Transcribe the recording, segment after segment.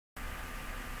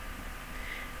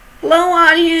Hello,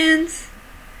 audience!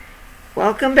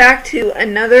 Welcome back to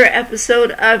another episode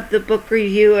of The Book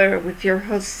Reviewer with your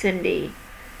host, Cindy.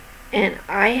 And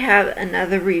I have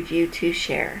another review to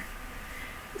share.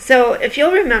 So, if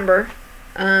you'll remember,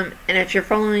 and if you're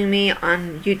following me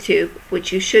on YouTube,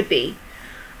 which you should be,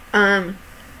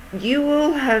 you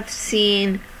will have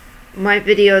seen my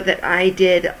video that I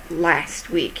did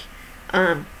last week.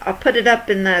 I'll put it up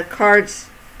in the cards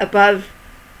above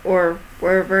or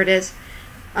wherever it is.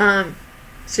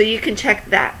 So you can check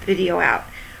that video out.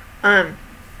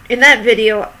 In that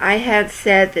video, I had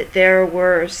said that there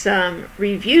were some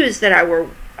reviews that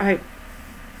I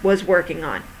was working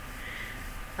on,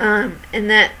 and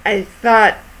that I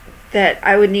thought that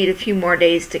I would need a few more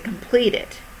days to complete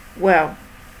it. Well,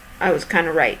 I was kind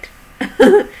of right.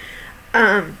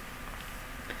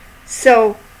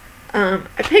 So I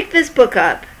picked this book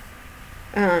up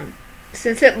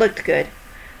since it looked good.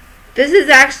 This is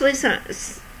actually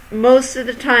most of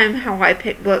the time how I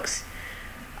pick books,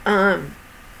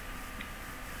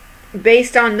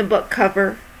 based on the book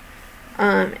cover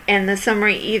and the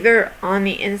summary, either on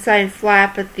the inside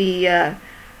flap of the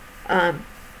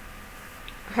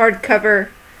hardcover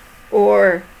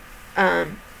or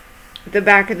the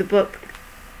back of the book,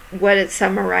 what it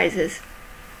summarizes.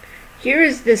 Here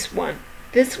is this one.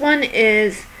 This one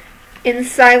is In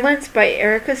Silence by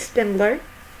Erica Spindler.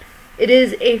 It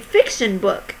is a fiction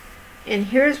book, and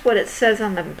here's what it says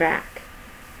on the back.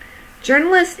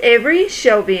 Journalist Avery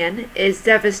Shelvian is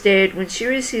devastated when she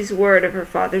receives word of her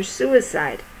father's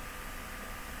suicide.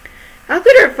 How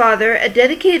could her father, a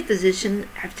dedicated physician,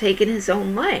 have taken his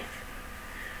own life?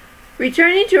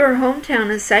 Returning to her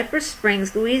hometown of Cypress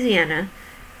Springs, Louisiana,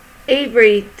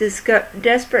 Avery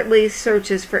desperately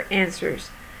searches for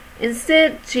answers.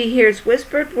 Instead, she hears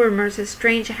whispered rumors of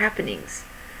strange happenings,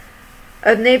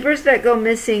 of neighbors that go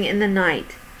missing in the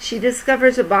night. She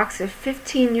discovers a box of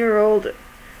 15-year-old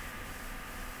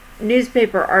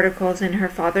newspaper articles in her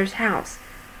father's house,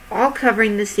 all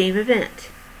covering the same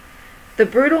event: the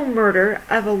brutal murder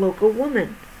of a local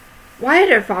woman. Why had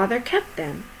her father kept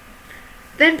them?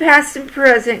 Then past and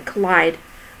present collide.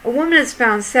 A woman is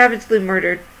found savagely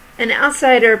murdered. An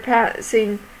outsider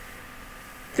passing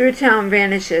through town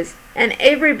vanishes, and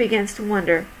Avery begins to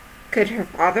wonder, could her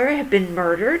father have been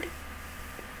murdered?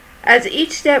 As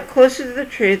each step closer to the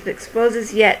truth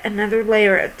exposes yet another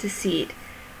layer of deceit,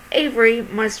 Avery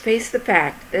must face the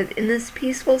fact that in this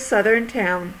peaceful southern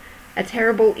town a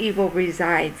terrible evil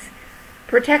resides,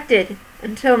 protected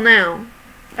until now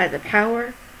by the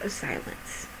power of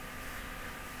silence.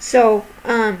 So,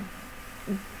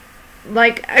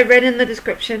 like I read in the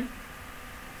description,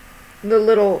 the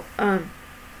little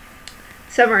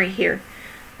summary here,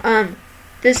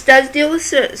 this does deal with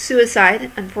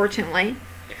suicide, unfortunately.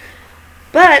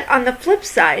 But on the flip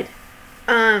side,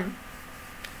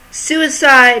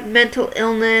 suicide, mental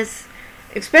illness,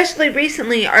 especially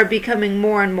recently, are becoming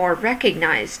more and more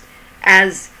recognized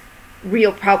as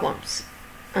real problems.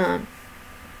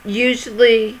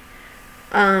 Usually,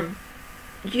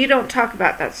 you don't talk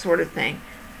about that sort of thing.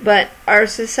 But our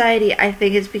society, I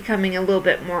think, is becoming a little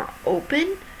bit more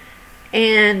open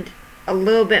and a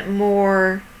little bit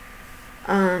more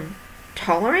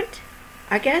tolerant,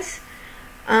 I guess.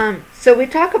 So we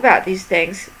talk about these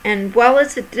things, and while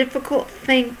it's a difficult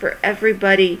thing for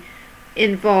everybody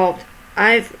involved,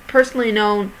 I've personally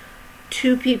known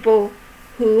 2 people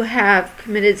who have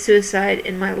committed suicide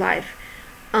in my life.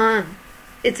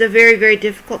 It's a very, very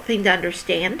difficult thing to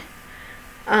understand,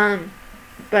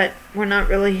 but we're not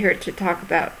really here to talk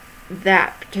about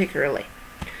that particularly.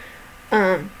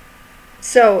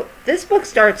 So this book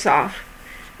starts off,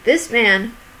 this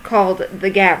man called the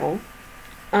Gavel,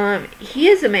 he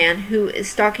is a man who is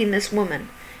stalking this woman,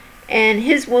 and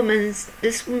this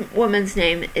woman's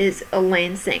name is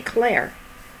Elaine St. Clair.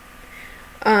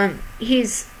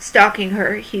 He's stalking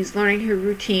her. He's learning her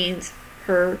routines,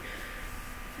 her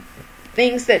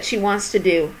things that she wants to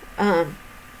do.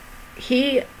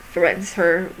 He threatens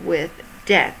her with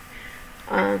death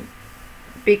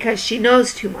because she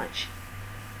knows too much.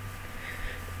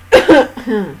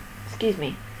 Excuse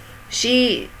me.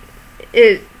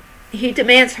 He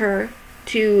demands her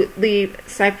to leave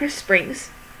Cypress Springs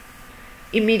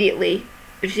immediately.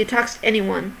 If she talks to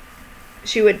anyone,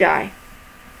 she would die.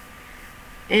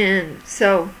 And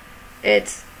so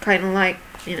it's kind of like,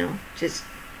 just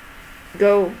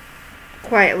go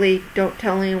quietly, don't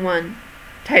tell anyone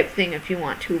type thing if you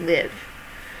want to live.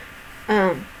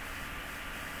 Now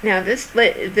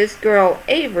this girl,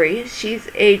 Avery, she's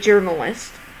a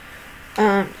journalist.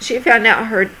 She found out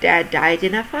her dad died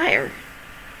in a fire.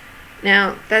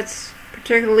 Now, that's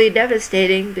particularly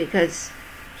devastating because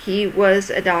he was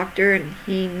a doctor and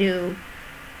he knew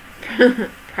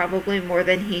probably more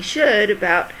than he should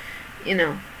about,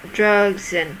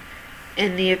 drugs and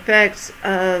the effects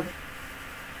of,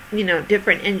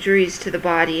 different injuries to the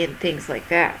body and things like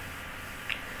that.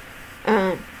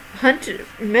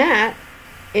 Matt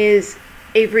is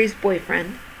Avery's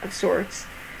boyfriend of sorts,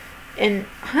 and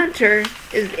Hunter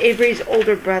is Avery's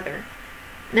older brother.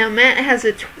 Now Matt has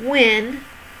a twin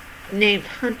named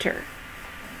Hunter,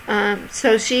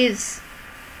 so she's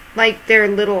like their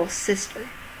little sister.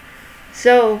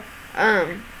 So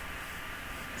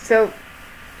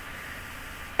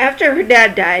after her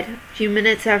dad died, a few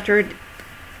months after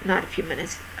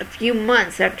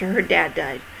her dad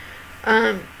died,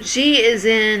 she is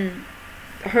in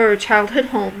her childhood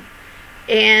home,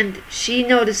 and she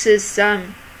notices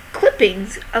some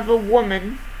clippings of a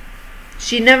woman.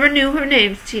 She never knew her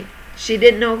name. She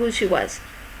didn't know who she was.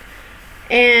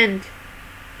 And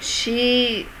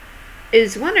she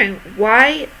is wondering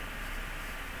why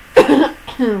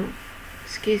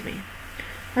excuse me,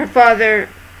 her father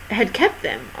had kept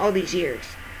them all these years.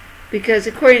 Because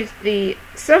according to the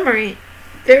summary,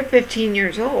 they're 15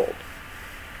 years old.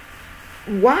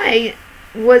 Why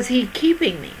was he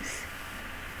keeping these?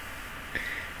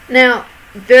 Now,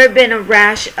 there have been a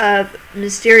rash of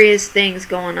mysterious things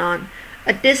going on.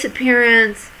 A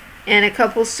disappearance and a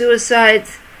couple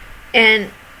suicides.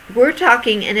 And we're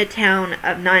talking in a town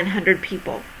of 900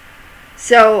 people.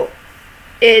 So,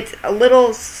 it's a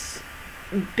little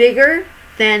bigger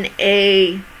than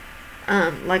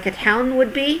like a town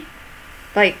would be.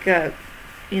 Like,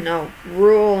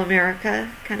 rural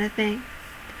America kind of thing.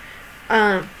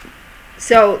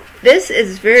 So this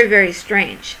is very, very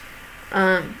strange.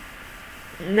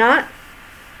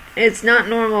 It's not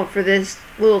normal for this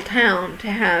little town to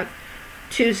have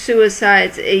 2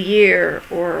 suicides a year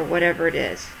or whatever it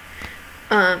is.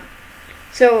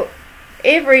 So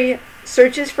Avery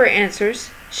searches for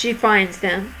answers. She finds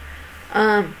them.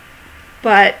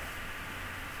 But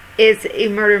it's a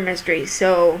murder mystery,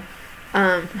 so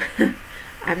I'm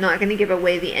not going to give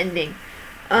away the ending.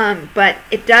 But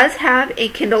it does have a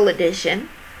Kindle edition.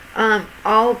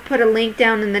 I'll put a link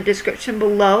down in the description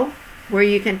below where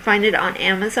you can find it on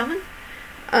Amazon.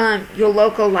 Your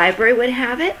local library would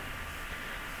have it.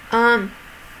 I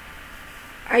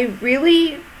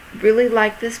really, really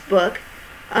like this book.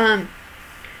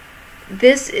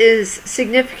 This is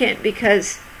significant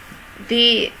because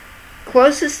the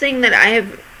closest thing that I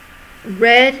have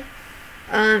read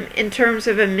in terms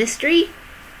of a mystery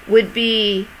would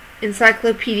be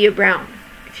Encyclopedia Brown.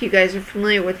 If you guys are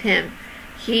familiar with him,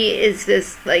 he is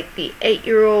this like the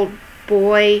 8-year-old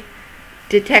boy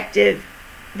detective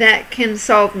that can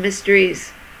solve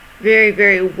mysteries very,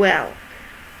 very well.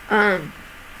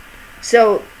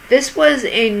 So this was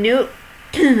a new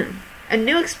a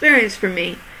new experience for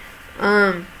me.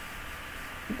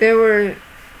 There were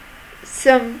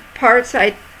some parts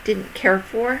I didn't care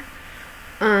for,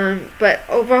 but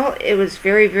overall it was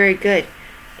very, very good.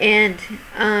 And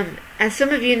as some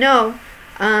of you know,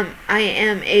 I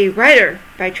am a writer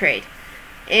by trade,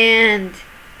 and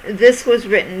this was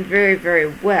written very, very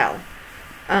well.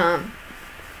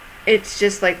 It's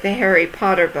just like the Harry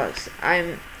Potter books.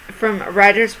 From a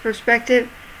writer's perspective,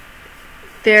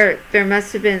 there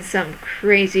must have been some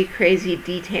crazy, crazy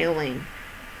detailing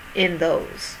in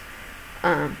those.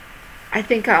 I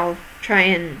think I'll try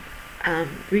and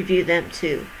review them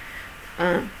too.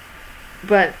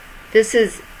 But this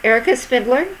is Erica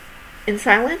Spindler in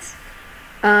Silence.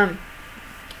 I'll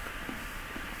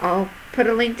put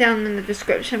a link down in the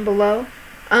description below.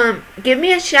 Give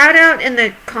me a shout out in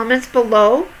the comments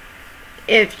below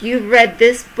if you read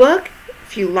this book,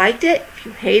 if you liked it, if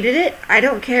you hated it. I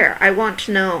don't care. I want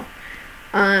to know.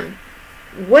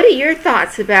 What are your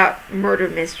thoughts about murder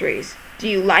mysteries? Do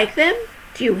you like them?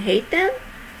 Do you hate them?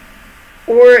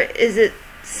 Or is it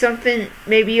something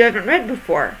maybe you haven't read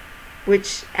before?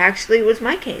 Which actually was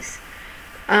my case.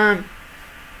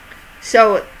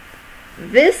 So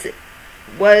this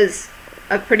was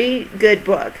a pretty good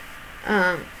book.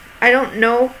 I don't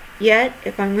know yet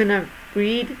if I'm going to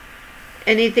read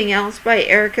anything else by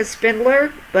Erica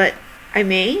Spindler, but I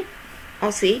may.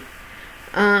 I'll see.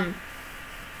 I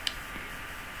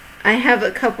have a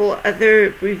couple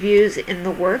other reviews in the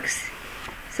works,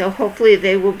 so hopefully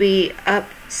they will be up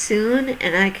soon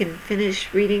and I can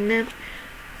finish reading them.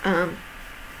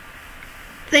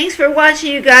 Thanks for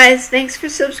watching, you guys. Thanks for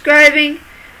subscribing.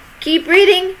 Keep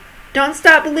reading. Don't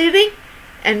stop believing.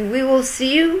 And we will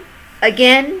see you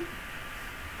again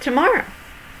tomorrow,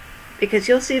 because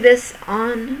you'll see this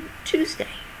on Tuesday.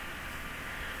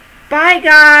 Bye,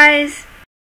 guys.